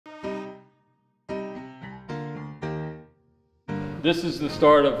This is the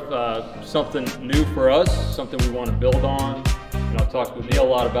start of something new for us, something we want to build on. I've talked with Neil a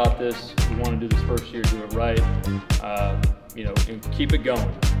lot about this. We want to do this first year, do it right, and keep it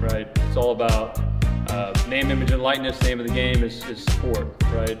going, right? It's all about name, image, and likeness. Name of the game is sport,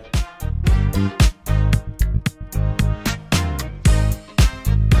 right?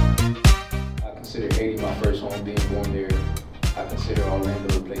 I consider Haiti my first home, being born there. I consider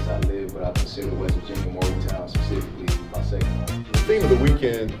Orlando the place I live, but I consider West Virginia, Morgantown specifically, my second home. The theme of the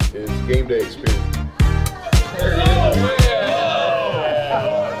weekend is game day experience. There it is.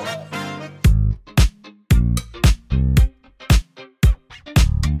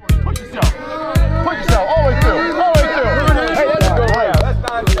 Push yourself. Push yourself. Always do. Always do. Hey, that's a good round. That's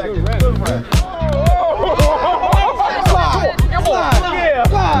 9 seconds. Good round. Slide. Come on. Yeah.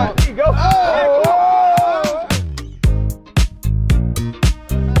 Slide. There you go. Oh.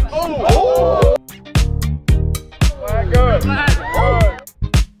 Good.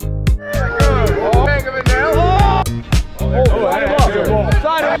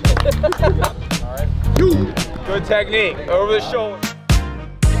 Good technique, over the shoulder.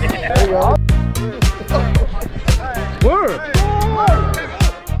 There you go. Word.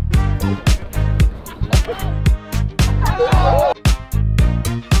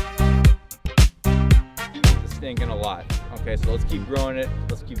 It's stinking a lot. Okay, so let's keep growing it.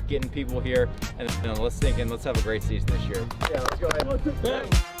 Let's keep getting people here, and let's have a great season this year. Yeah, let's go ahead.